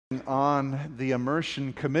preaching on the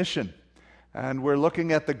Immersion Commission. And we're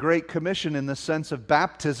looking at the Great Commission in the sense of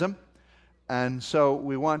baptism. And so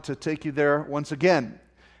we want to take you there once again.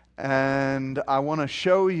 And I want to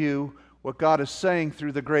show you what God is saying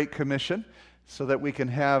through the Great Commission so that we can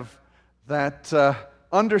have that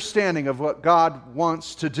understanding of what God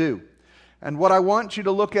wants to do. And what I want you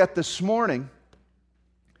to look at this morning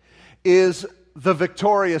is the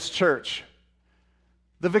victorious church.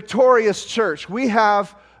 The victorious church. We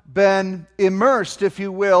have been immersed, if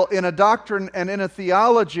you will, in a doctrine and in a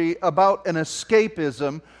theology about an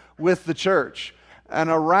escapism with the church.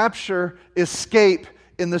 And a rapture escape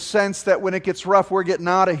in the sense that when it gets rough, we're getting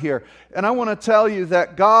out of here. And I want to tell you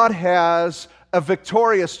that God has a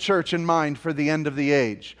victorious church in mind for the end of the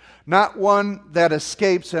age. Not one that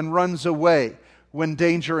escapes and runs away when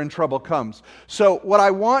danger and trouble comes. So what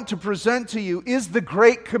I want to present to you is the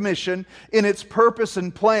Great Commission in its purpose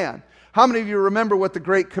and plan. How many of you remember what the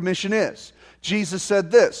Great Commission is? Jesus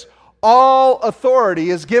said this, "All authority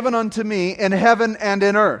is given unto me in heaven and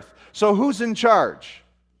in earth." So who's in charge?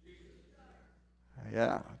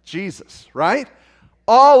 Yeah, Jesus, right?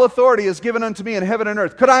 All authority is given unto me in heaven and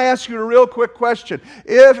earth. Could I ask you a real quick question?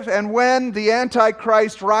 If and when the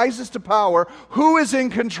Antichrist rises to power, who is in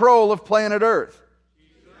control of planet Earth?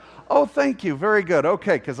 Oh, thank you. Very good.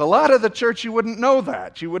 Okay, because a lot of the church, you wouldn't know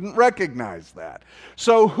that. You wouldn't recognize that.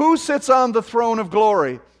 So who sits on the throne of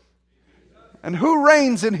glory? And who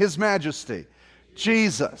reigns in His majesty?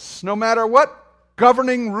 Jesus. No matter what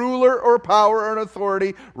governing ruler or power or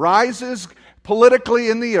authority rises politically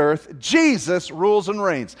in the earth, Jesus rules and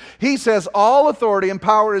reigns. He says, "All authority and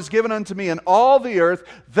power is given unto me in all the earth,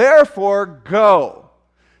 therefore go."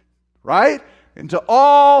 Right? Into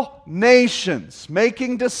all nations,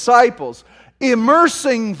 making disciples,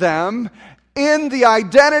 immersing them in the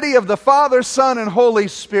identity of the Father, Son, and Holy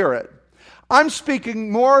Spirit. I'm speaking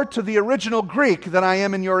more to the original Greek than I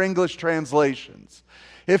am in your English translations.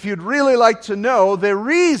 If you'd really like to know, the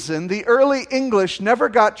reason the early English never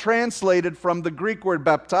got translated from the Greek word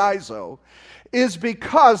baptizo is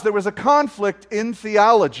because there was a conflict in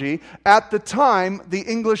theology at the time the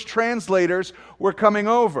English translators were coming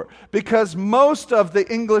over. Because most of the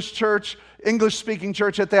English-speaking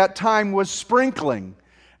church at that time was sprinkling.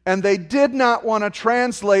 And they did not want to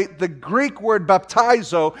translate the Greek word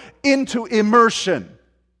baptizo into immersion,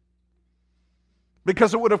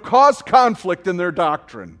 because it would have caused conflict in their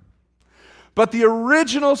doctrine. But the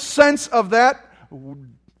original sense of that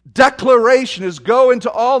declaration is go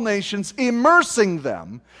into all nations, immersing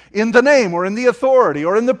them in the name or in the authority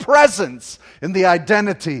or in the presence, in the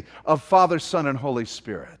identity of Father, Son, and Holy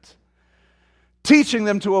Spirit. Teaching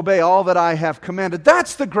them to obey all that I have commanded.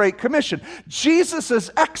 That's the Great Commission. Jesus'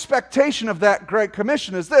 expectation of that Great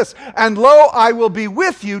Commission is this, "And lo, I will be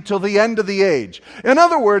with you till the end of the age." In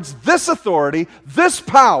other words, this authority, this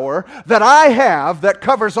power that I have that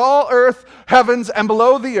covers all earth, heavens, and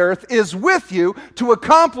below the earth is with you to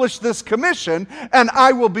accomplish this commission, and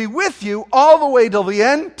I will be with you all the way till the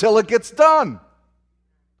end, till it gets done.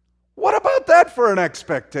 What about that for an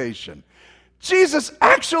expectation? Jesus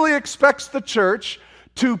actually expects the church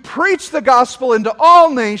to preach the gospel into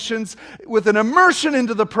all nations with an immersion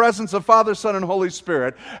into the presence of Father, Son, and Holy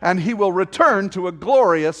Spirit, and He will return to a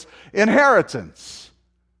glorious inheritance.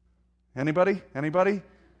 Anybody? Anybody?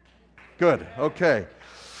 Good. Okay.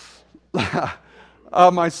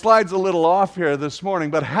 My slide's a little off here this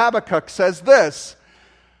morning, but Habakkuk says this,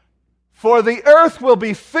 "For the earth will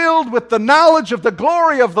be filled with the knowledge of the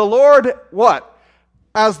glory of the Lord," what?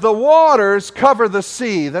 "As the waters cover the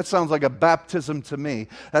sea." That sounds like a baptism to me.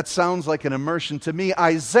 That sounds like an immersion to me.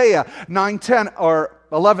 Isaiah 9:10 or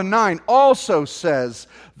 11:9 also says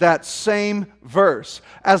that same verse.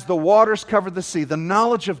 As the waters cover the sea, the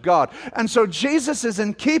knowledge of God. And so Jesus is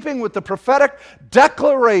in keeping with the prophetic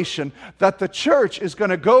declaration that the church is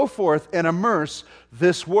going to go forth and immerse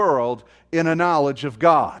this world in a knowledge of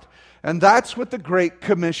God. And that's what the Great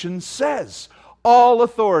Commission says. All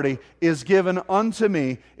authority is given unto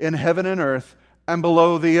me in heaven and earth and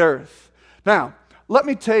below the earth. Now, let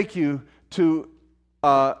me take you to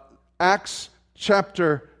Acts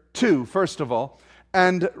chapter 2, first of all,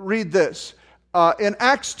 and read this. In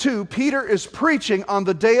Acts 2, Peter is preaching on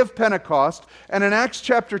the day of Pentecost, and in Acts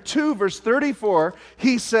chapter 2, verse 34,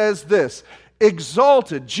 he says this,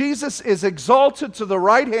 "Exalted." Jesus is exalted to the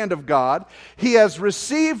right hand of God. He has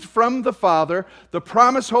received from the Father the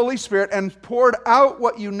promised Holy Spirit and poured out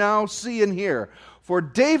what you now see and hear. For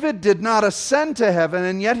David did not ascend to heaven,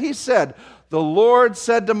 and yet he said, "The Lord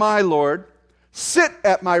said to my Lord, sit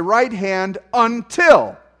at my right hand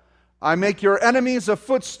until I make your enemies a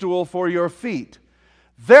footstool for your feet.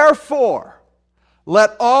 Therefore,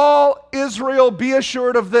 Let all Israel be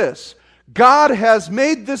assured of this: God has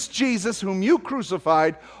made this Jesus, whom you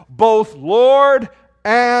crucified, both Lord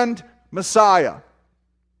and Messiah.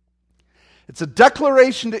 It's a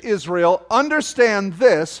declaration to Israel. Understand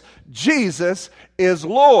this: Jesus is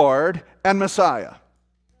Lord and Messiah.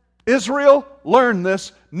 Israel, learn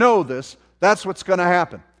this, know this. That's what's going to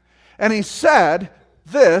happen. And he said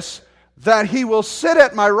this, that he will sit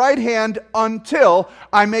at my right hand until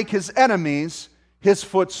I make his enemies his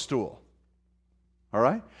footstool. All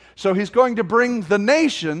right? So he's going to bring the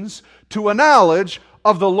nations to a knowledge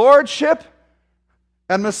of the lordship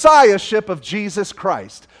and messiahship of Jesus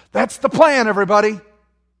Christ. That's the plan, everybody.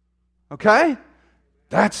 Okay?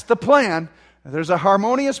 That's the plan. There's a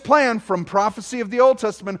harmonious plan from prophecy of the Old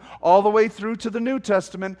Testament all the way through to the New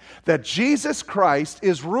Testament, that Jesus Christ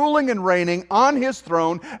is ruling and reigning on his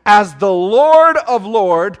throne as the Lord of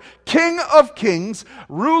Lords, King of Kings,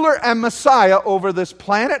 ruler and Messiah over this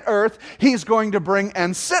planet Earth. He's going to bring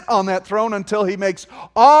and sit on that throne until he makes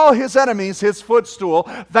all his enemies his footstool.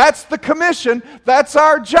 That's the commission. That's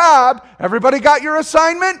our job. Everybody got your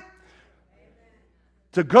assignment?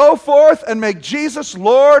 To go forth and make Jesus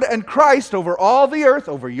Lord and Christ over all the earth,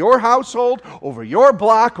 over your household, over your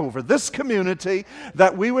block, over this community,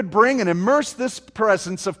 that we would bring and immerse this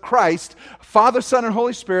presence of Christ, Father, Son, and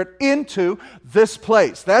Holy Spirit, into this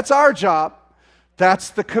place. That's our job. That's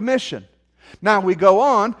the commission. Now we go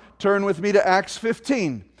on, turn with me to Acts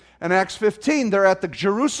 15. In Acts 15, they're at the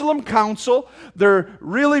Jerusalem Council. They're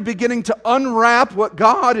really beginning to unwrap what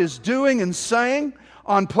God is doing and saying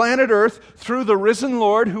on planet Earth through the risen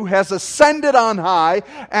Lord, who has ascended on high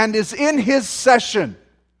and is in his session.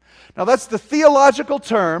 Now that's the theological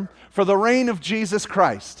term for the reign of Jesus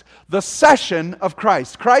Christ. The session of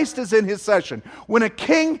Christ. Christ is in his session. When a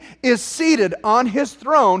king is seated on his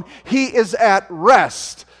throne, he is at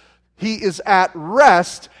rest. He is at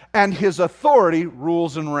rest, and his authority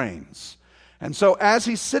rules and reigns. And so as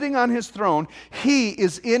he's sitting on his throne, he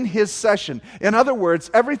is in his session. In other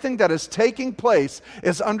words, everything that is taking place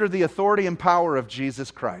is under the authority and power of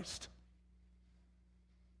Jesus Christ.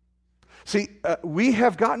 See, we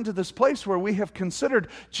have gotten to this place where we have considered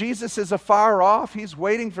Jesus is afar off. He's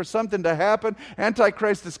waiting for something to happen.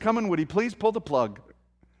 Antichrist is coming. Would he please pull the plug?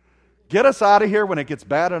 Get us out of here when it gets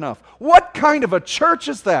bad enough. What kind of a church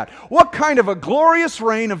is that? What kind of a glorious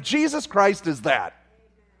reign of Jesus Christ is that?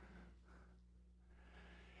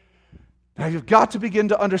 Now you've got to begin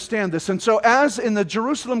to understand this. And so as in the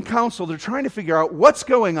Jerusalem Council, they're trying to figure out what's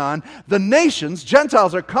going on. The nations,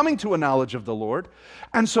 Gentiles, are coming to a knowledge of the Lord.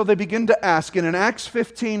 And so they begin to ask. And in Acts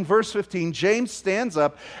 15, verse 15, James stands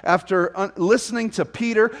up after listening to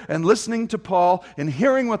Peter and listening to Paul and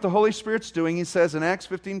hearing what the Holy Spirit's doing. He says in Acts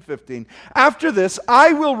 15:15, after this,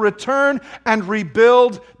 I will return and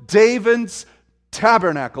rebuild David's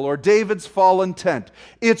tabernacle, or David's fallen tent.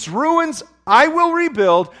 Its ruins I will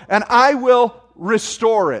rebuild, and I will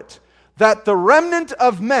restore it, that the remnant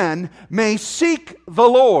of men may seek the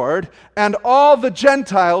Lord, and all the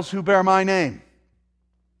Gentiles who bear my name.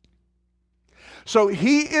 So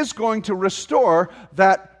he is going to restore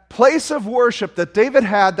that place of worship that David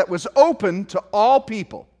had that was open to all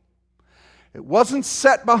people. It wasn't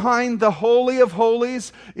set behind the Holy of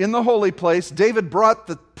Holies in the holy place. David brought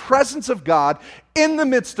the presence of God in the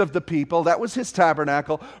midst of the people. That was his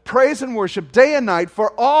tabernacle. Praise and worship day and night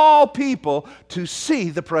for all people to see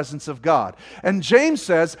the presence of God. And James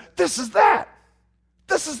says, this is that.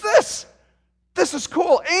 This is this. This is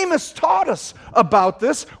cool. Amos taught us about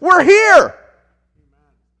this. We're here.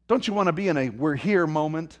 Don't you want to be in a we're here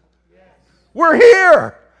moment? Yes. We're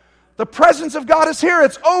here. The presence of God is here.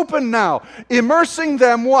 It's open now. Immersing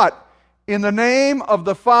them what? In the name of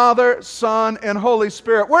the Father, Son, and Holy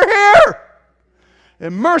Spirit. We're here.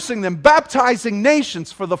 Immersing them, baptizing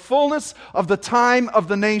nations for the fullness of the time of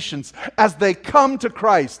the nations as they come to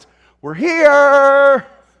Christ. We're here.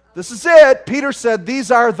 This is it. Peter said these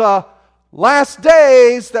are the last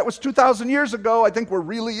days. That was 2,000 years ago. I think we're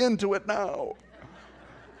really into it now.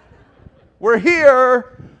 We're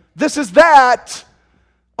here. This is that.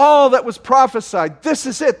 All that was prophesied. This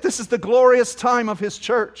is it. This is the glorious time of his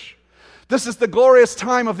church. This is the glorious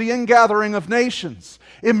time of the ingathering of nations.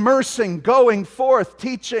 Immersing, going forth,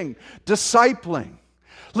 teaching, discipling.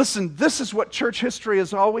 Listen, this is what church history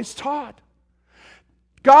has always taught.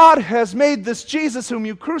 God has made this Jesus whom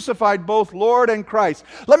you crucified both Lord and Christ.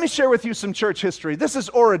 Let me share with you some church history. This is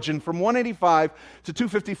Origen from 185 to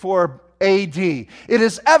 254 AD. It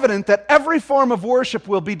is evident that every form of worship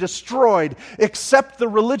will be destroyed except the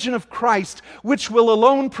religion of Christ, which will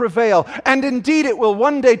alone prevail. And indeed it will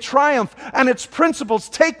one day triumph, and its principles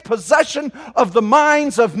take possession of the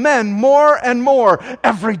minds of men more and more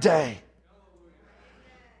every day.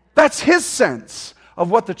 That's his sense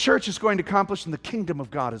of what the church is going to accomplish and the kingdom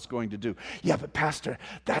of God is going to do. Yeah, but Pastor,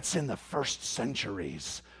 that's in the first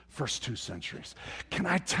 2 centuries. Can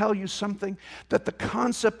I tell you something? That the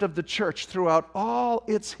concept of the church throughout all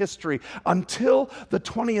its history until the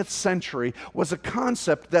 20th century was a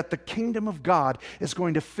concept that the kingdom of God is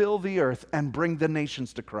going to fill the earth and bring the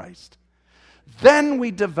nations to Christ. Then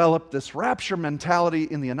we developed this rapture mentality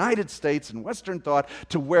in the United States and Western thought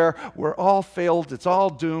to where we're all failed, it's all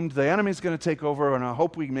doomed, the enemy's going to take over, and I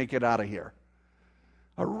hope we make it out of here.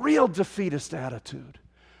 A real defeatist attitude.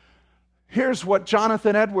 Here's what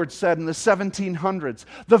Jonathan Edwards said in the 1700s.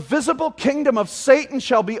 The visible kingdom of Satan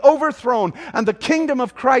shall be overthrown, and the kingdom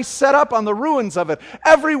of Christ set up on the ruins of it,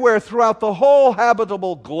 everywhere throughout the whole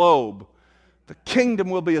habitable globe. The kingdom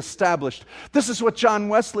will be established. This is what John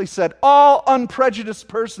Wesley said. All unprejudiced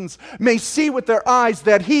persons may see with their eyes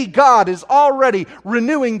that He, God, is already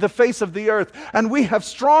renewing the face of the earth, and we have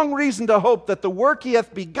strong reason to hope that the work He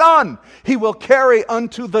hath begun, He will carry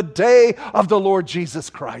unto the day of the Lord Jesus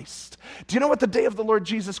Christ. Do you know what the day of the Lord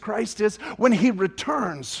Jesus Christ is? When He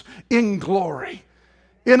returns in glory.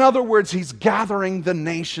 In other words, He's gathering the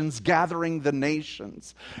nations,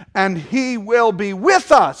 and He will be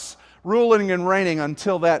with us, ruling and reigning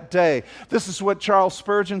until that day. This is what Charles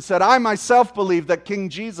Spurgeon said. I myself believe that King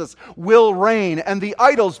Jesus will reign and the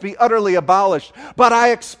idols be utterly abolished, but I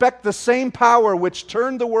expect the same power which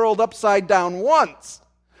turned the world upside down once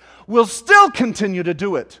will still continue to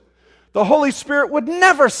do it. The Holy Spirit would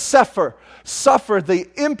never suffer the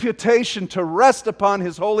imputation to rest upon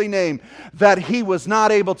His holy name that He was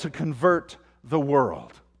not able to convert the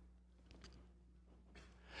world.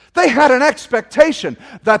 They had an expectation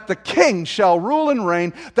that the King shall rule and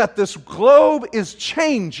reign, that this globe is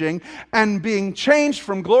changing and being changed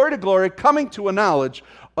from glory to glory, coming to a knowledge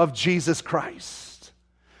of Jesus Christ.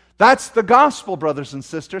 That's the gospel, brothers and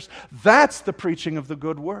sisters. That's the preaching of the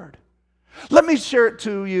good word. Let me share it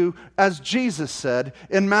to you as Jesus said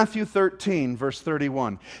in Matthew 13, verse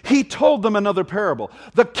 31. He told them another parable.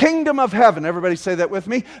 The kingdom of heaven, everybody say that with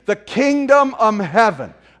me, the kingdom of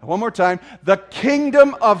heaven. One more time. The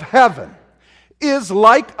kingdom of heaven is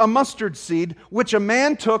like a mustard seed which a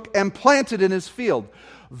man took and planted in his field.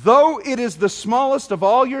 Though it is the smallest of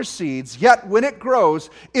all your seeds, yet when it grows,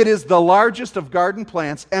 it is the largest of garden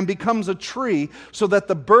plants and becomes a tree, so that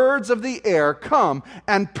the birds of the air come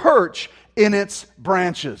and perch in its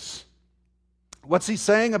branches. What's he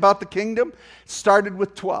saying about the kingdom? It started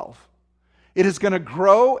with 12. It is going to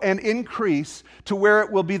grow and increase to where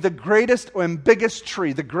it will be the greatest and biggest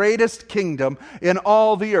tree, the greatest kingdom in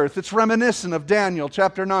all the earth. It's reminiscent of Daniel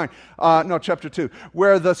chapter 2,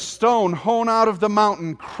 where the stone hewn out of the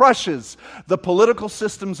mountain crushes the political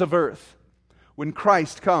systems of earth when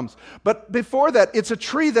Christ comes. But before that, it's a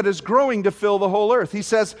tree that is growing to fill the whole earth. He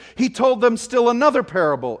says, he told them still another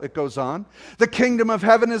parable. It goes on. The kingdom of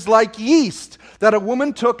heaven is like yeast that a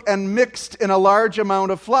woman took and mixed in a large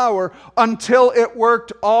amount of flour until it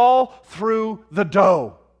worked all through the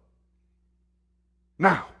dough.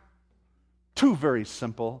 Now, 2 very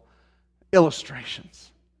simple illustrations.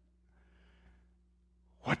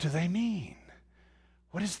 What do they mean?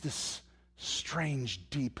 What is this strange,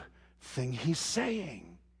 deep thing he's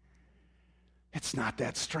saying? It's not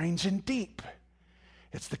that strange and deep.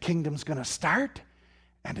 It's the kingdom's going to start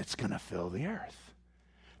and it's going to fill the earth.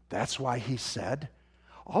 That's why he said,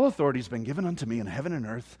 all authority has been given unto me in heaven and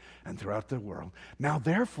earth and throughout the world. Now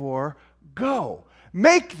therefore, go.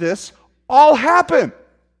 Make this all happen.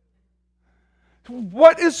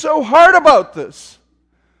 What is so hard about this?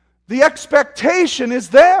 The expectation is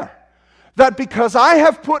there that because I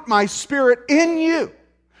have put my spirit in you,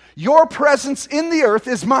 your presence in the earth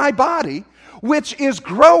is my body, which is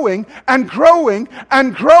growing and growing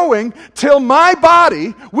and growing till my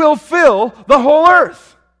body will fill the whole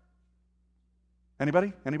earth.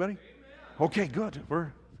 Anybody? Okay, good.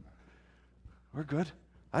 We're good.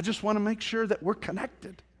 I just want to make sure that we're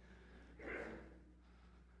connected.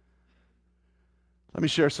 Let me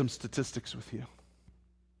share some statistics with you.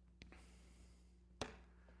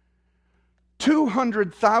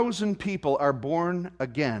 200,000 people are born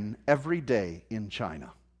again every day in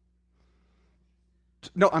China.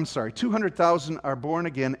 200,000 are born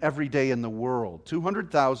again every day in the world.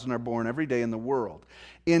 200,000 are born every day in the world.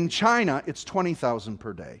 In China, it's 20,000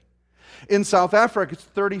 per day. In South Africa, it's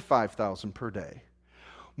 35,000 per day.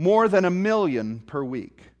 More than 1 million per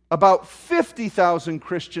week. About 50,000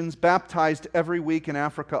 Christians baptized every week in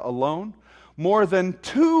Africa alone. More than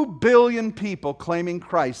 2 billion people claiming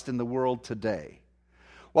Christ in the world today.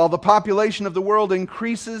 While the population of the world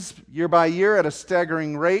increases year by year at a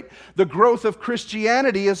staggering rate, the growth of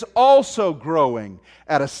Christianity is also growing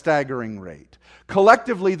at a staggering rate.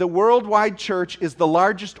 Collectively, the worldwide church is the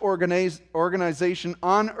largest organization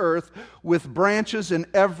on earth with branches in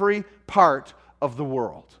every part of the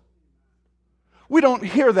world. We don't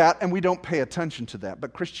hear that and we don't pay attention to that,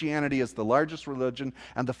 but Christianity is the largest religion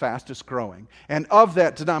and the fastest growing. And of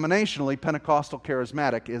that, denominationally, Pentecostal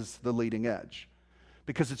charismatic is the leading edge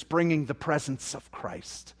because it's bringing the presence of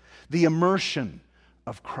Christ, the immersion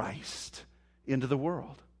of Christ into the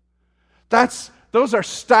world. Those are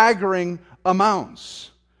staggering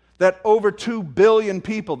amounts. That over 2 billion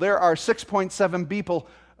people, there are 6.7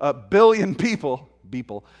 billion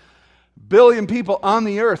people on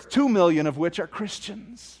the earth, 2 million of which are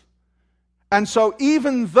Christians. And so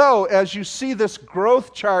even though, as you see this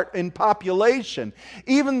growth chart in population,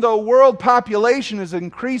 even though world population is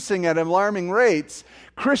increasing at alarming rates,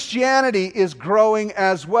 Christianity is growing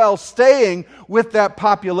as well, staying with that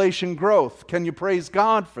population growth. Can you praise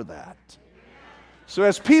God for that? So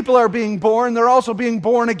as people are being born, they're also being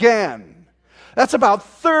born again. That's about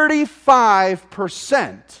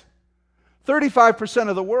 35%. 35%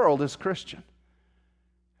 of the world is Christian.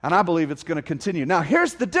 And I believe it's going to continue. Now,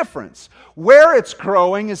 here's the difference. Where it's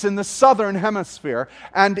growing is in the southern hemisphere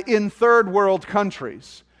and in third world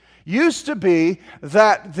countries. Used to be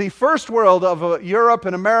that the first world of Europe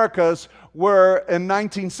and Americas were in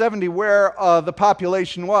 1970 where the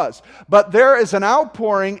population was. But there is an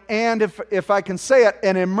outpouring and, if I can say it,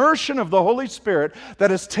 an immersion of the Holy Spirit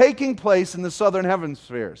that is taking place in the southern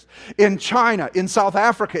hemispheres. In China, in South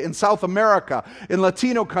Africa, in South America, in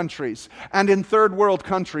Latino countries, and in third world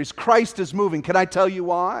countries. Christ is moving. Can I tell you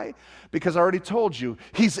why? Because I already told you.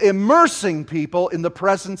 He's immersing people in the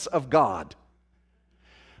presence of God.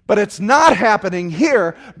 But it's not happening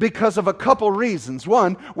here because of a couple reasons.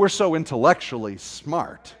 One, we're so intellectually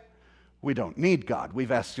smart. We don't need God.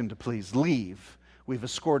 We've asked Him to please leave. We've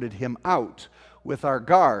escorted Him out with our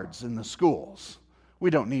guards in the schools. We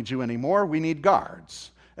don't need you anymore. We need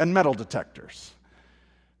guards and metal detectors.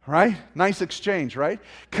 Right? Nice exchange, right?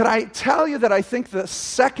 Could I tell you that I think the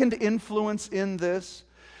second influence in this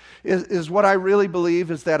is what I really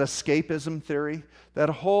believe is that escapism theory? That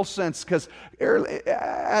whole sense, because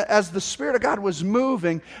as the Spirit of God was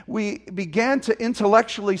moving, we began to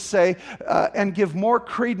intellectually say and give more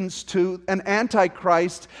credence to an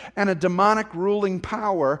antichrist and a demonic ruling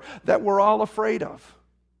power that we're all afraid of.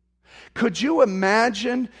 Could you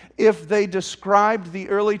imagine if they described the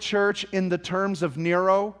early church in the terms of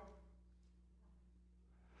Nero?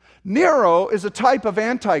 Nero is a type of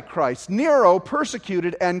Antichrist. Nero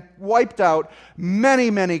persecuted and wiped out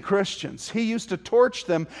many, many Christians. He used to torch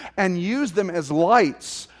them and use them as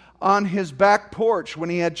lights on his back porch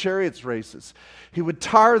when he had chariots races. He would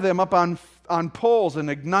tar them up on poles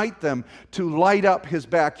and ignite them to light up his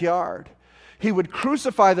backyard. He would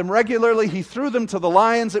crucify them regularly. He threw them to the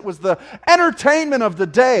lions. It was the entertainment of the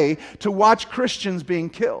day to watch Christians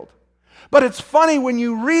being killed. But it's funny when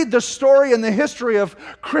you read the story and the history of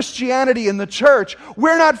Christianity in the church,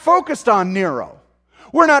 we're not focused on Nero.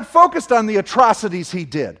 We're not focused on the atrocities he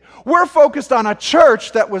did. We're focused on a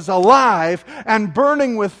church that was alive and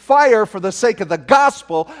burning with fire for the sake of the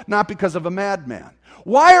gospel, not because of a madman.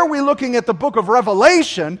 Why are we looking at the book of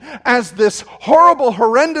Revelation as this horrible,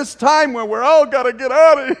 horrendous time where we're all got to get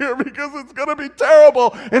out of here because it's going to be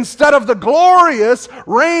terrible, instead of the glorious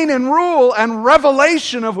reign and rule and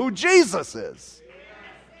revelation of who Jesus is?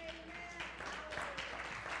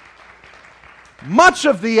 Much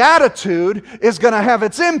of the attitude is going to have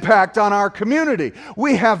its impact on our community.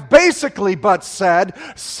 We have basically but said,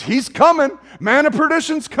 He's coming, man of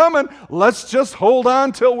perdition's coming, let's just hold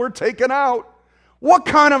on till we're taken out. What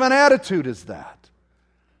kind of an attitude is that?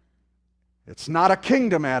 It's not a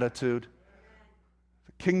kingdom attitude.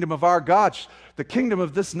 The kingdom of our God, the kingdom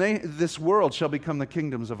of this world shall become the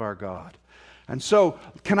kingdoms of our God. And so,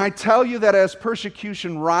 can I tell you that as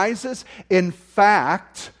persecution rises, in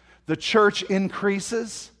fact, the church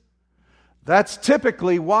increases? That's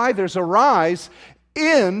typically why there's a rise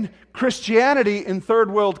in Christianity in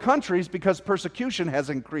third world countries, because persecution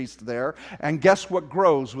has increased there. And guess what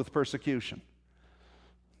grows with persecution?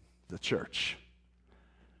 The church.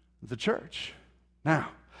 The church. Now,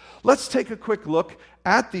 let's take a quick look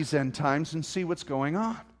at these end times and see what's going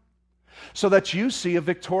on. so that you see a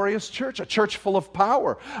victorious church, a church full of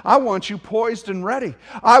power. I want you poised and ready.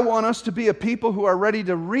 I want us to be a people who are ready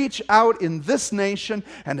to reach out in this nation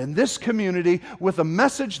and in this community with a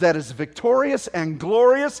message that is victorious and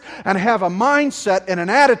glorious, and have a mindset and an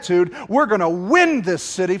attitude, we're going to win this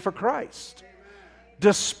city for Christ,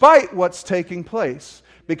 despite what's taking place,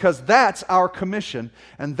 because that's our commission,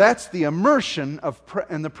 and that's the immersion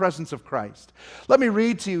in the presence of Christ. Let me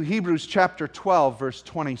read to you Hebrews chapter 12, verse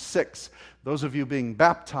 26. Those of you being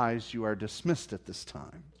baptized, you are dismissed at this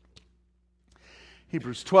time.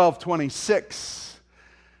 Hebrews 12, 26.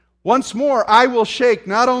 Once more I will shake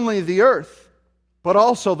not only the earth, but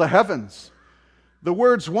also the heavens. The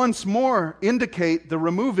words once more indicate the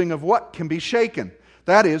removing of what can be shaken,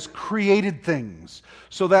 that is, created things,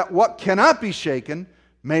 so that what cannot be shaken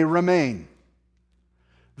may remain.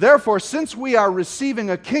 Therefore, since we are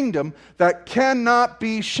receiving a kingdom that cannot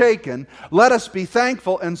be shaken, let us be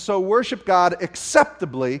thankful and so worship God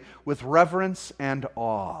acceptably with reverence and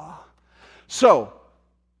awe. So,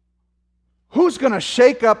 who's going to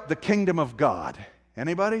shake up the kingdom of God?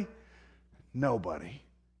 Anybody? Nobody.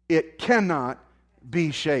 It cannot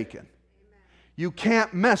be shaken. You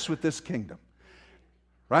can't mess with this kingdom.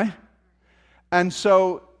 Right? And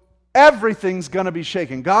so everything's going to be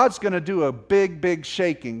shaken. God's going to do a big, big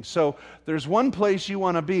shaking. So there's one place you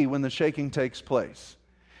want to be when the shaking takes place.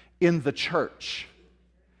 In the church.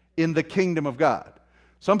 In the kingdom of God.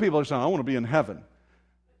 Some people are saying, I want to be in heaven.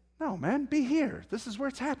 No, man, be here. This is where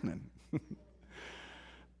it's happening.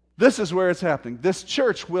 This is where it's happening. This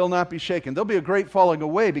church will not be shaken. There'll be a great falling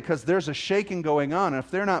away because there's a shaking going on. And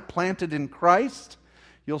if they're not planted in Christ,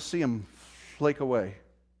 you'll see them flake away.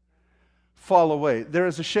 Fall away. There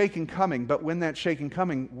is a shaking coming, but when that shaking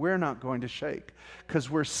coming, we're not going to shake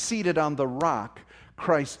because we're seated on the rock,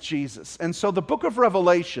 Christ Jesus. And so the book of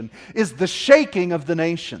Revelation is the shaking of the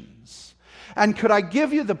nations. And could I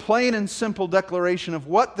give you the plain and simple declaration of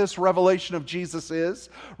what this revelation of Jesus is?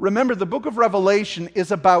 Remember, the book of Revelation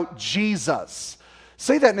is about Jesus.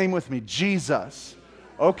 Say that name with me, Jesus.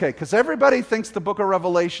 Okay, because everybody thinks the book of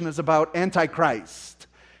Revelation is about Antichrist.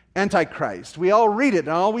 Antichrist. We all read it and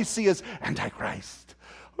all we see is Antichrist.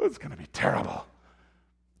 Oh, it's going to be terrible.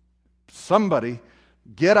 Somebody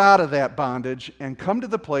get out of that bondage and come to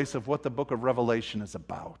the place of what the book of Revelation is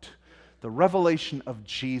about. The revelation of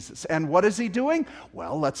Jesus. And what is he doing?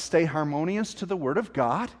 Well, let's stay harmonious to the Word of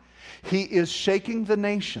God. He is shaking the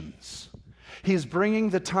nations. He's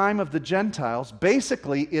bringing the time of the Gentiles.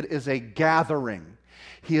 Basically, it is a gathering.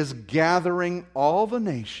 He is gathering all the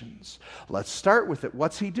nations. Let's start with it.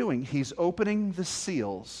 What's he doing? He's opening the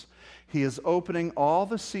seals. He is opening all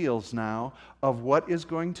the seals now of what is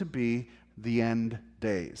going to be the end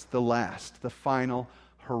days, the last, the final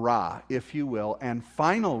hurrah, if you will, and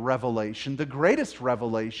final revelation, the greatest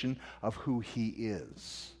revelation of who he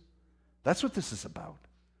is. That's what this is about.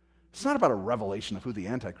 It's not about a revelation of who the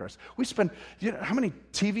Antichrist is. We spend, how many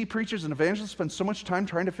TV preachers and evangelists spend so much time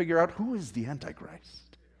trying to figure out who is the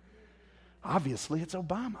Antichrist? Obviously, it's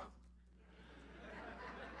Obama.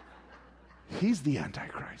 He's the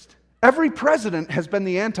Antichrist. Every president has been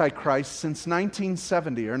the Antichrist since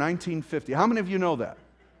 1970 or 1950. How many of you know that?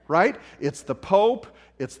 Right? It's the Pope,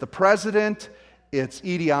 it's the president, it's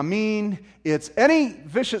Idi Amin, it's any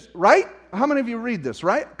vicious, right? How many of you read this,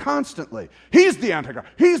 right? Constantly. He's the Antichrist.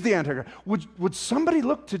 He's the Antichrist. Would somebody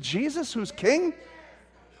look to Jesus who's king?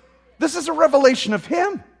 This is a revelation of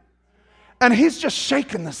him. And he's just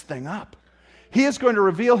shaking this thing up. He is going to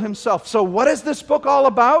reveal himself. So what is this book all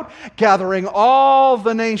about? Gathering all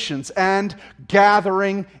the nations and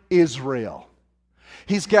gathering Israel.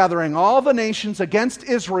 He's gathering all the nations against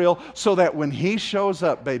Israel so that when he shows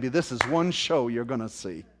up, baby, this is one show you're going to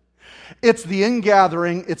see. It's the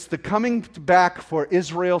ingathering. It's the coming back for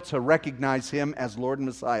Israel to recognize him as Lord and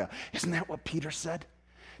Messiah. Isn't that what Peter said?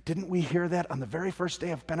 Didn't we hear that on the very first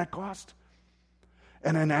day of Pentecost?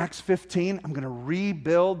 And in Acts 15, I'm going to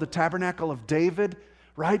rebuild the tabernacle of David,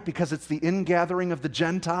 right? Because it's the ingathering of the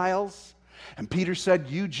Gentiles. And Peter said,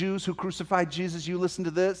 you Jews who crucified Jesus, you listen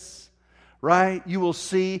to this, right? You will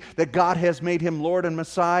see that God has made him Lord and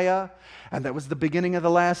Messiah. And that was the beginning of the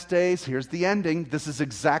last days. Here's the ending. This is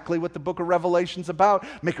exactly what the book of Revelation's about.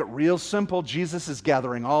 Make it real simple. Jesus is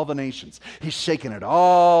gathering all the nations. He's shaking it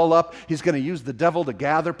all up. He's going to use the devil to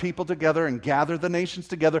gather people together and gather the nations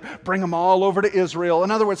together, bring them all over to Israel.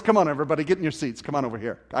 In other words, come on, everybody, get in your seats. Come on over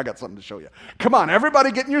here. I got something to show you. Come on,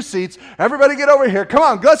 everybody, get in your seats. Everybody get over here. Come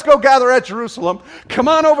on, let's go gather at Jerusalem. Come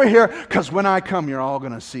on over here, because when I come, you're all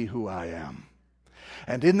going to see who I am.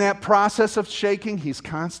 And in that process of shaking, he's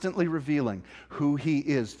constantly revealing who he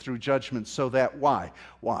is through judgment. So that, why?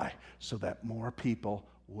 So that more people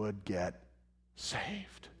would get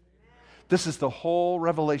saved. This is the whole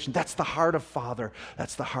revelation. That's the heart of Father.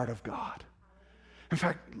 That's the heart of God. In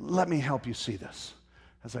fact, let me help you see this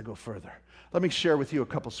as I go further. Let me share with you a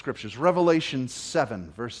couple scriptures. Revelation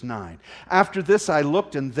 7, verse 9. After this I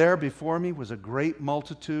looked, and there before me was a great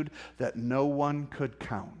multitude that no one could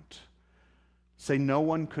count. Say, no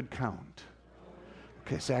one could count.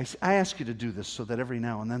 Okay, so I ask you to do this so that every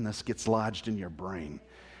now and then this gets lodged in your brain.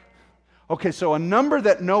 Okay, so a number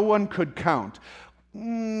that no one could count.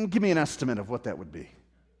 Give me an estimate of what that would be.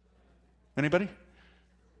 Anybody?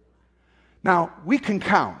 Now, we can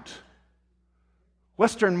count.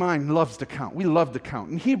 Western mind loves to count. We love to count.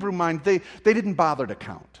 In Hebrew mind, they didn't bother to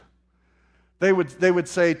count. They would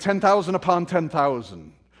say 10,000 upon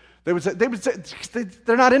 10,000. They would say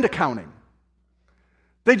they're not into counting.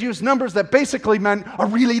 They'd use numbers that basically meant a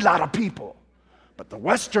really lot of people. But the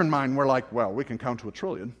Western mind, we're like, well, we can count to 1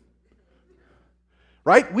 trillion.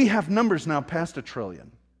 Right? We have numbers now past 1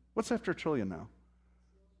 trillion. What's after 1 trillion now?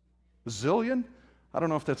 A zillion? I don't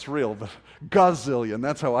know if that's real, but gazillion,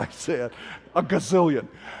 that's how I say it. A gazillion.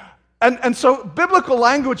 And so biblical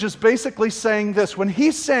language is basically saying this. When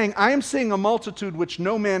he's saying, I am seeing a multitude which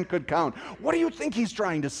no man could count, what do you think he's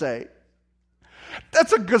trying to say?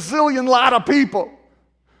 That's a gazillion lot of people.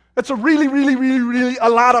 That's a really, really, really, really a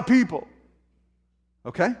lot of people.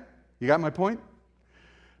 Okay? You got my point?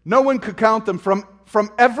 No one could count them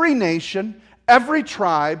from every nation, every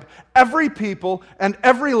tribe, every people, and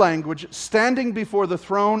every language standing before the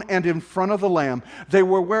throne and in front of the Lamb. They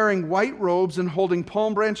were wearing white robes and holding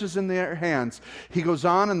palm branches in their hands. He goes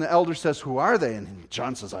on, and the elder says, who are they? And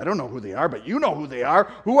John says, I don't know who they are, but you know who they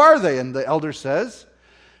are. Who are they? And the elder says,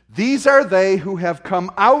 these are they who have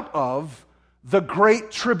come out of the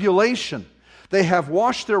great tribulation. They have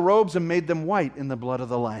washed their robes and made them white in the blood of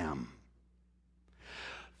the Lamb.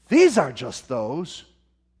 These are just those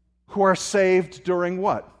who are saved during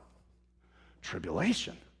what?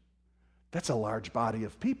 Tribulation. That's a large body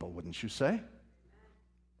of people, wouldn't you say?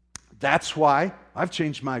 That's why I've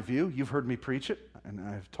changed my view. You've heard me preach it, and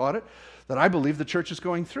I've taught it, that I believe the church is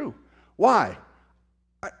going through. Why?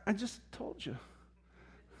 I just told you.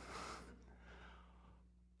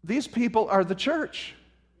 These people are the church.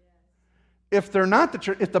 If they're not the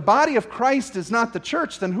church, if the body of Christ is not the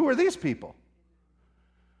church, then who are these people?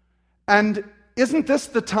 And isn't this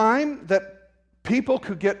the time that people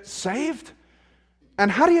could get saved? And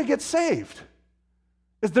how do you get saved?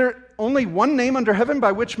 Is there only one name under heaven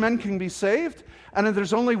by which men can be saved? And if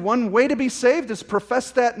there's only one way to be saved is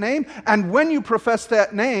profess that name. And when you profess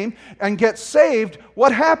that name and get saved,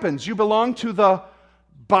 what happens? You belong to the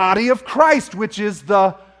body of Christ, which is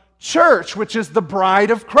the church, which is the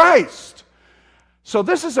bride of Christ. So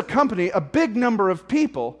this is a company, a big number of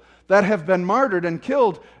people that have been martyred and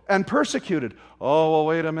killed and persecuted. Oh, well,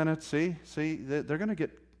 wait a minute. See, they're going to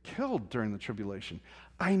get killed during the tribulation.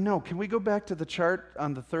 I know. Can we go back to the chart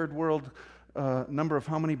on the third world number of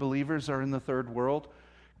how many believers are in the third world?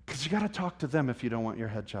 Because you got to talk to them if you don't want your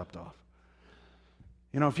head chopped off.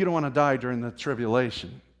 You know, if you don't want to die during the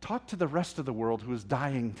tribulation, talk to the rest of the world who is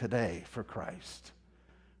dying today for Christ.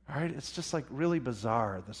 All right? It's just like really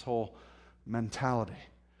bizarre, this whole mentality.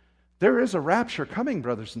 There is a rapture coming,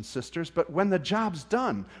 brothers and sisters, but when the job's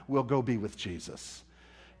done, we'll go be with Jesus.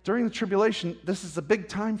 During the tribulation, this is a big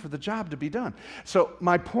time for the job to be done. So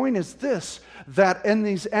my point is this, that in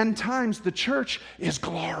these end times, the church is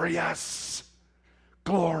glorious.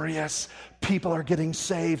 Glorious. People are getting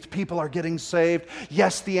saved. People are getting saved.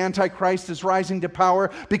 Yes, the Antichrist is rising to power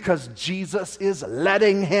because Jesus is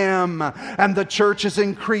letting him. And the church is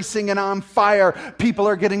increasing and on fire. People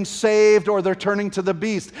are getting saved or they're turning to the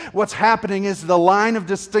beast. What's happening is the line of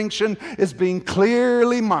distinction is being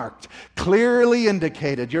clearly marked, clearly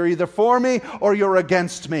indicated. You're either for me or you're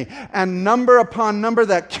against me. And number upon number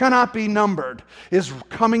that cannot be numbered is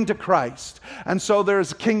coming to Christ. And so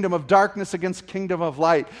there's a kingdom of darkness against kingdom of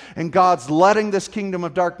light. And God's letting this kingdom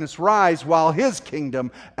of darkness rise while his kingdom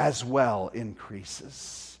as well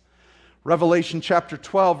increases. Revelation chapter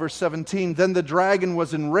 12, verse 17, then the dragon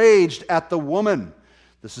was enraged at the woman.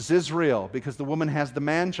 This is Israel, because the woman has the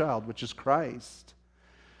man-child, which is Christ.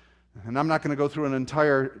 And I'm not going to go through an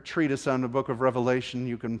entire treatise on the book of Revelation.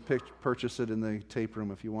 You can purchase it in the tape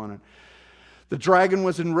room if you want it. The dragon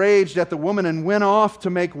was enraged at the woman and went off to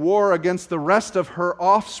make war against the rest of her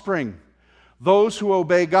offspring, those who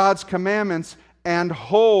obey God's commandments and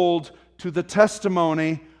hold to the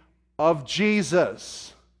testimony of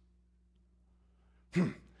Jesus.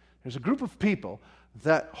 There's a group of people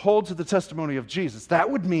that hold to the testimony of Jesus.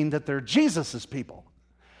 That would mean that they're Jesus' people.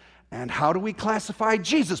 And how do we classify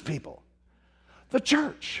Jesus' people? The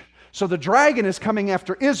church. So the dragon is coming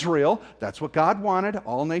after Israel. That's what God wanted.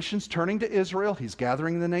 All nations turning to Israel. He's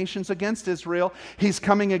gathering the nations against Israel. He's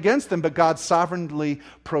coming against them, but God sovereignly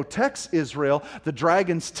protects Israel. The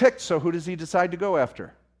dragon's ticked, so who does he decide to go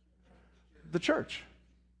after? The church.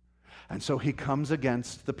 And so he comes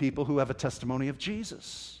against the people who have a testimony of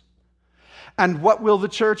Jesus. And what will the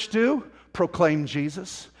church do? Proclaim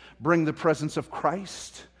Jesus, bring the presence of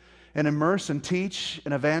Christ, and immerse and teach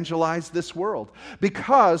and evangelize this world.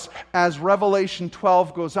 Because, as Revelation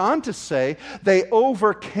 12 goes on to say, they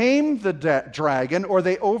overcame the dragon, or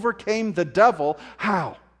they overcame the devil.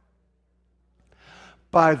 How?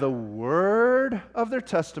 By the word of their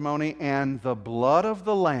testimony and the blood of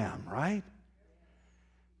the Lamb, right?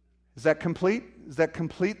 Is that complete? Is that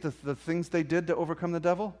complete, the things they did to overcome the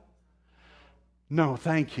devil? No,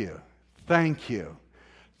 thank you. Thank you.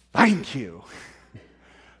 Thank you.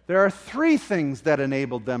 There are 3 things that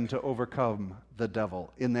enabled them to overcome the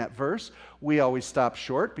devil in that verse. We always stop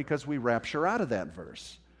short because we rapture out of that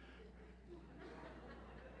verse.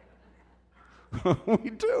 We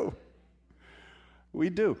do. We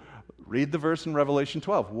do. Read the verse in Revelation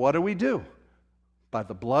 12. What do? By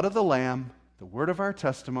the blood of the Lamb, the word of our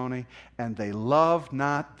testimony, and they loved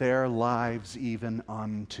not their lives even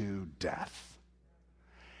unto death.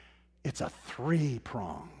 It's a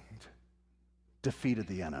 3-pronged defeat of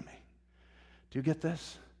the enemy. Do you get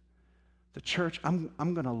this? The church, I'm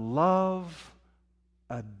going to love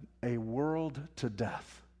a world to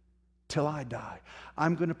death till I die.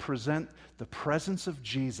 I'm going to present the presence of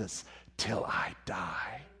Jesus till I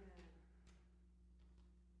die.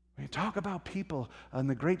 When you talk about people in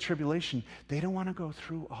the Great Tribulation, they don't want to go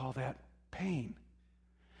through all that pain.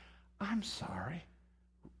 I'm sorry.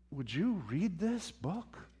 Would you read this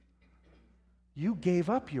book? You gave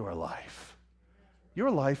up your life. Your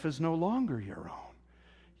life is no longer your own.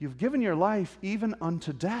 You've given your life even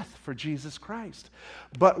unto death for Jesus Christ.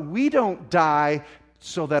 But we don't die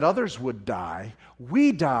so that others would die.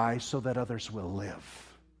 We die so that others will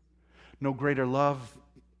live. No greater love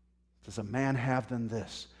does a man have than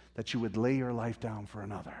this, that you would lay your life down for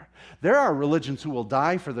another. There are religions who will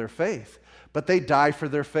die for their faith, but they die for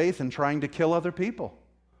their faith in trying to kill other people.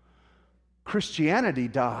 Christianity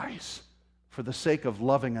dies for the sake of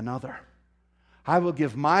loving another. I will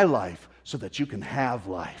give my life so that you can have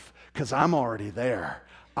life, because I'm already there.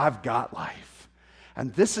 I've got life.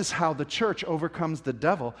 And this is how the church overcomes the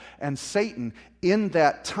devil and Satan in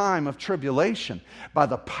that time of tribulation, by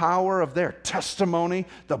the power of their testimony,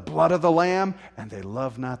 the blood of the Lamb, and they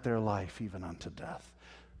love not their life even unto death.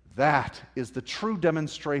 That is the true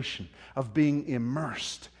demonstration of being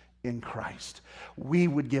immersed in Christ. We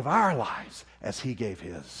would give our lives as He gave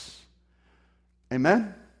His.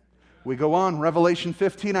 Amen? We go on, Revelation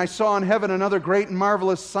 15, I saw in heaven another great and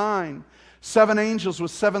marvelous sign, 7 angels with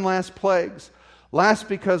 7 last plagues. Last,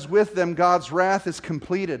 because with them God's wrath is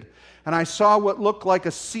completed. And I saw what looked like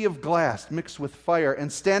a sea of glass mixed with fire,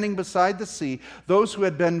 and standing beside the sea, those who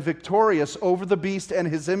had been victorious over the beast and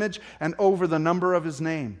his image and over the number of his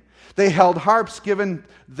name. They held harps given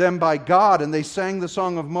them by God, and they sang the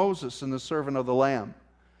song of Moses and the servant of the Lamb.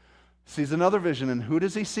 Sees another vision, and who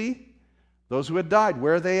does he see? Those who had died.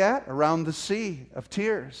 Where are they at? Around the sea of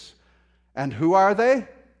tears. And who are they?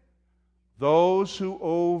 Those who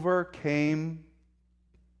overcame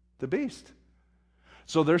the beast.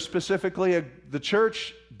 So they're specifically the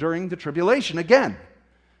church during the tribulation. Again,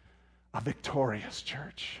 a victorious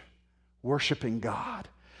church, worshiping God.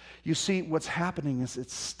 You see, what's happening is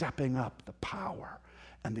it's stepping up the power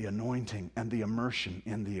and the anointing and the immersion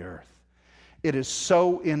in the earth. It is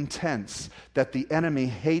so intense that the enemy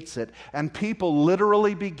hates it, and people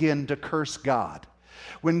literally begin to curse God.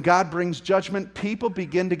 When God brings judgment, people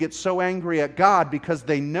begin to get so angry at God because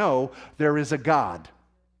they know there is a God.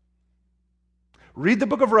 Read the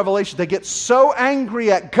book of Revelation. They get so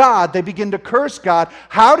angry at God, they begin to curse God.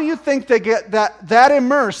 How do you think they get that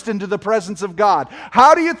immersed into the presence of God?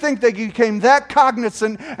 How do you think they became that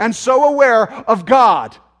cognizant and so aware of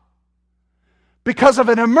God? Because of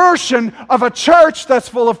an immersion of a church that's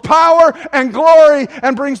full of power and glory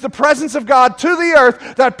and brings the presence of God to the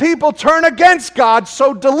earth, that people turn against God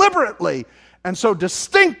so deliberately and so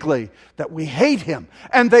distinctly that we hate Him.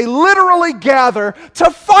 And they literally gather to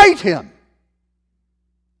fight Him.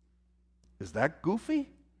 Is that goofy?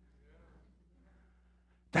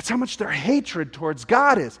 That's how much their hatred towards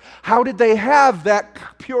God is. How did they have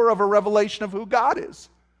that pure of a revelation of who God is?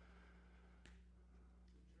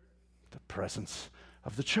 The presence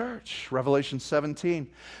of the church. Revelation 17.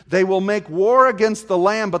 They will make war against the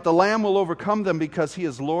Lamb, but the Lamb will overcome them because he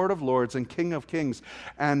is Lord of lords and King of kings.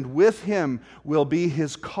 And with him will be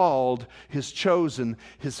his called, his chosen,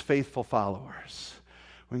 his faithful followers.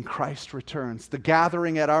 When Christ returns, the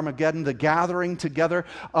gathering at Armageddon, the gathering together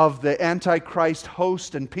of the Antichrist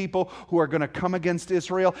host and people who are going to come against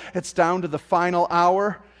Israel, it's down to the final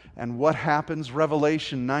hour. And what happens?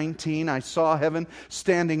 Revelation 19, I saw heaven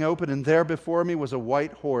standing open, and there before me was a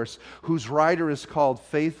white horse, whose rider is called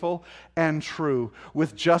Faithful and True.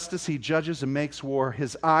 With justice he judges and makes war.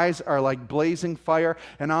 His eyes are like blazing fire,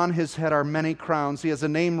 and on his head are many crowns. He has a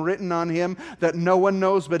name written on him that no one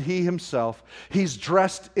knows but he himself. He's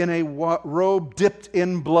dressed in a robe dipped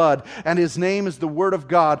in blood, and his name is the Word of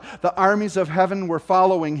God. The armies of heaven were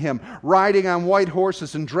following him, riding on white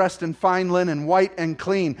horses and dressed in fine linen, white and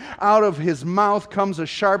clean. Out of his mouth comes a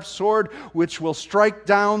sharp sword, which will strike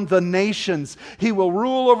down the nations. He will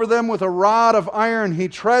rule over them with a rod of iron. He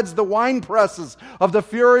treads the winepresses of the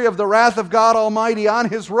fury of the wrath of God Almighty. On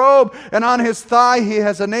his robe and on his thigh he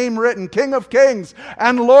has a name written, King of Kings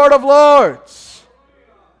and Lord of Lords.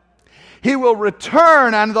 He will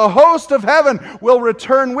return, and the host of heaven will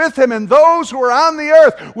return with him, and those who are on the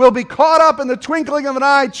earth will be caught up in the twinkling of an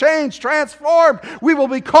eye, changed, transformed. We will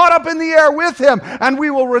be caught up in the air with him, and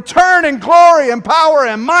we will return in glory and power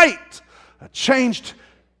and might, a changed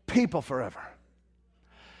people forever.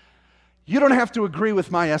 You don't have to agree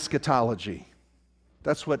with my eschatology.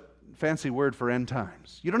 That's what fancy word for end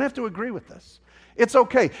times. You don't have to agree with this. It's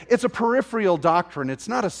okay. It's a peripheral doctrine. It's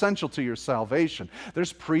not essential to your salvation.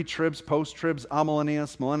 There's pre-tribs, post-tribs,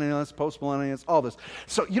 amillennialists, millennialists, post-millennialists, all this.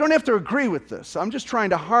 So you don't have to agree with this. I'm just trying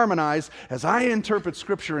to harmonize, as I interpret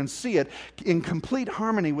Scripture and see it, in complete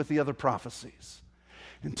harmony with the other prophecies.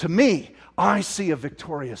 And to me, I see a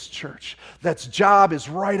victorious church that's job is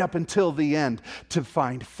right up until the end to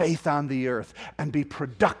find faith on the earth and be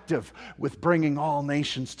productive with bringing all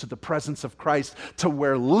nations to the presence of Christ, to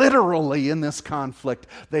where literally in this conflict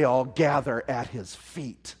they all gather at his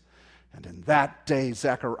feet. And in that day,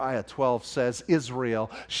 Zechariah 12 says,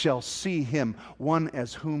 Israel shall see him, one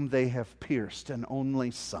as whom they have pierced, an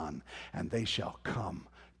only son, and they shall come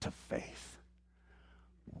to faith.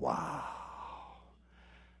 Wow.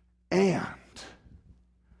 And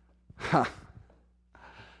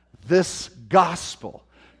this gospel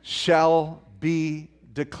shall be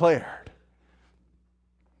declared,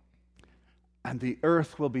 and the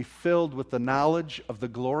earth will be filled with the knowledge of the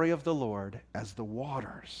glory of the Lord as the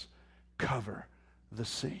waters cover the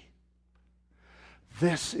sea.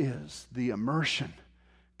 This is the immersion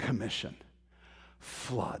commission.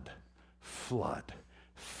 Flood, flood,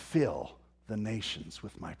 fill the nations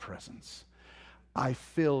with my presence. I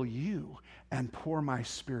fill you and pour my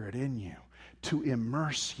Spirit in you to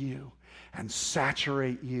immerse you and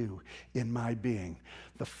saturate you in my being.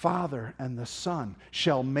 The Father and the Son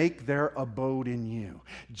shall make their abode in you.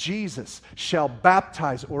 Jesus shall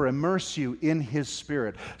baptize or immerse you in his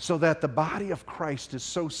Spirit, so that the body of Christ is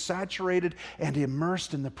so saturated and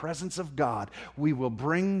immersed in the presence of God, we will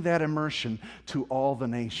bring that immersion to all the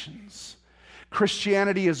nations.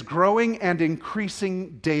 Christianity is growing and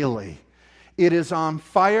increasing daily. It is on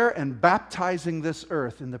fire and baptizing this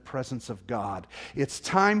earth in the presence of God. It's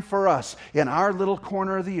time for us, in our little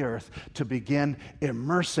corner of the earth, to begin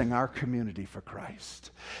immersing our community for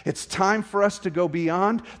Christ. It's time for us to go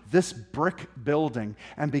beyond this brick building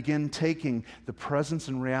and begin taking the presence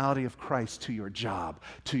and reality of Christ to your job,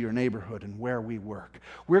 to your neighborhood, and where we work.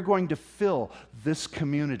 We're going to fill this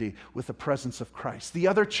community with the presence of Christ. The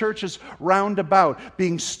other churches round about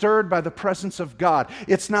being stirred by the presence of God.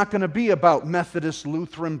 It's not going to be about Methodist,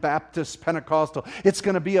 Lutheran, Baptist, Pentecostal. It's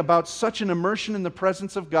going to be about such an immersion in the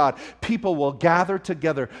presence of God. People will gather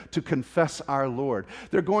together to confess our Lord.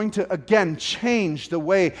 They're going to, again, change the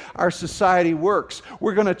way our society works.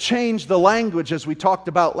 We're going to change the language, as we talked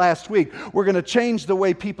about last week. We're going to change the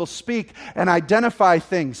way people speak and identify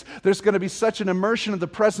things. There's going to be such an immersion in the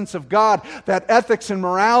presence of God that ethics and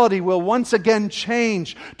morality will once again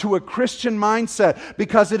change to a Christian mindset,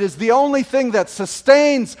 because it is the only thing that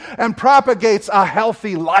sustains and propagates a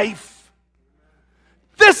healthy life.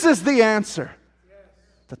 This is the answer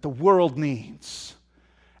that the world needs.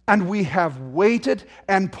 And we have waited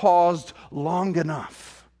and paused long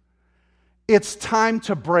enough. It's time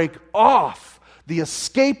to break off the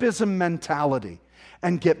escapism mentality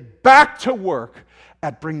and get back to work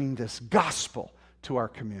at bringing this gospel to our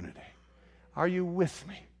community. Are you with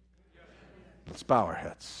me? Let's bow our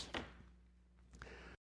heads.